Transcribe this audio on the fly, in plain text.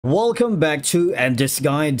Welcome back to Endless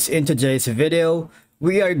Guides. In today's video,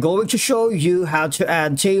 we are going to show you how to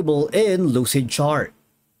add table in Lucidchart.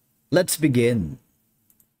 Let's begin.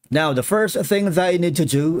 Now, the first thing that you need to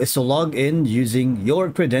do is to log in using your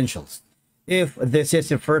credentials. If this is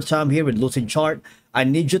your first time here with Lucidchart, I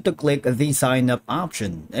need you to click the sign up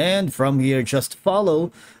option. And from here, just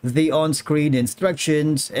follow the on-screen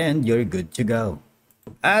instructions and you're good to go.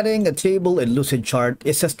 Adding a table in Lucidchart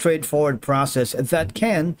is a straightforward process that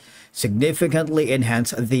can significantly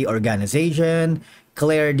enhance the organization,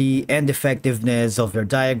 clarity, and effectiveness of your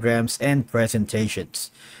diagrams and presentations.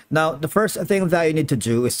 Now, the first thing that you need to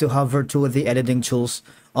do is to hover to the editing tools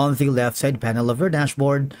on the left side panel of your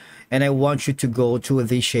dashboard, and I want you to go to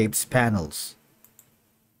the shapes panels.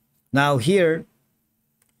 Now here,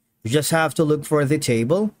 you just have to look for the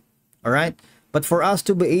table, all right? But for us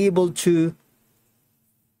to be able to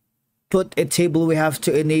put a table, we have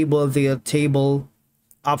to enable the table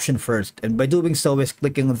option first, and by doing so is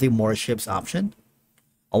clicking the more shapes option.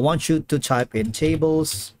 I want you to type in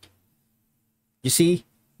tables. You see,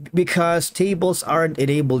 because tables aren't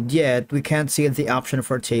enabled yet, we can't see the option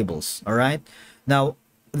for tables. All right, now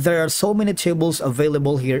there are so many tables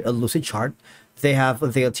available here in Lucidchart. They have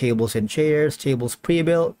their tables in chairs, tables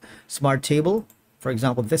pre-built, smart table, for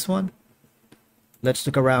example this one. Let's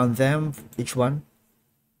look around them, each one.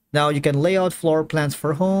 Now you can lay out floor plans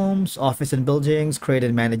for homes, office and buildings, create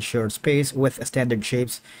and manage your space with standard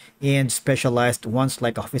shapes and specialized ones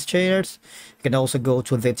like office chairs. You can also go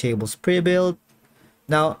to the tables pre-built.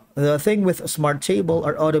 Now the thing with a smart table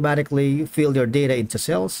are automatically fill your data into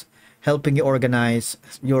cells, helping you organize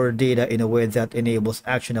your data in a way that enables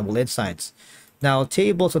actionable insights. Now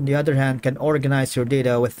tables on the other hand can organize your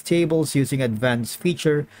data with tables using advanced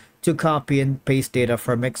feature to copy and paste data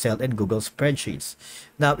from Excel and Google spreadsheets.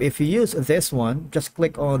 Now, if you use this one, just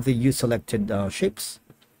click on the use selected shapes.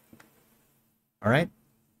 All right.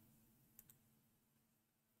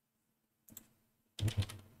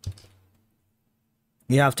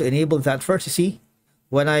 You have to enable that first. You see,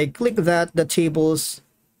 when I click that, the tables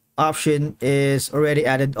option is already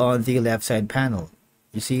added on the left side panel.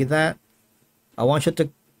 You see that? I want you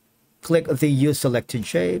to click the use selected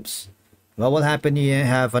shapes. What will happen? You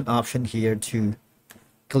have an option here to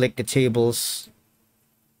click the tables,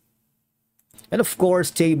 and of course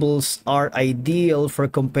tables are ideal for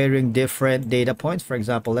comparing different data points. For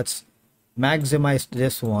example, let's maximize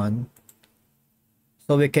this one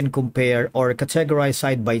so we can compare or categorize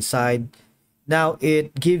side by side. Now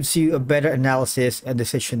it gives you a better analysis and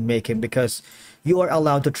decision making because you are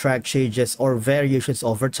allowed to track changes or variations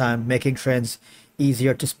over time, making trends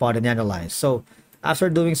easier to spot and analyze. So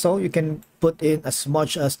after doing so, you can put in as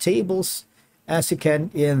much as tables as you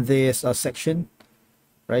can in this section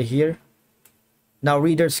right here. Now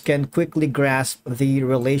readers can quickly grasp the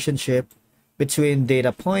relationship between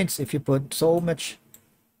data points. If you put so much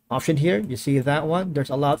option here, you see that one,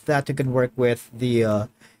 there's a lot that you can work with the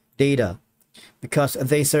data because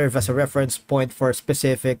they serve as a reference point for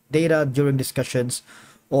specific data during discussions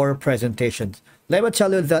or presentations. Let me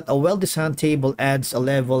tell you that a well-designed table adds a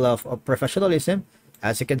level of professionalism.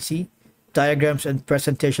 As you can see, diagrams and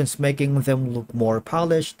presentations making them look more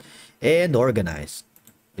polished and organized.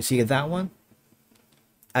 You see that one?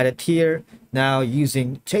 Add it here. Now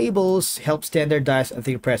using tables helps standardize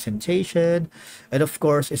the presentation, and of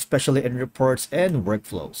course, especially in reports and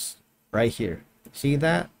workflows. Right here. See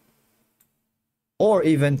that? Or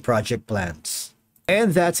even project plans.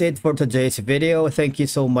 And that's it for today's video. Thank you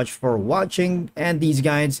so much for watching. And these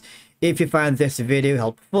guides, if you find this video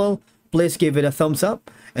helpful, please give it a thumbs up.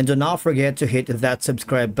 And do not forget to hit that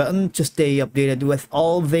subscribe button to stay updated with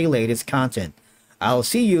all the latest content. I'll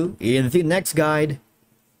see you in the next guide.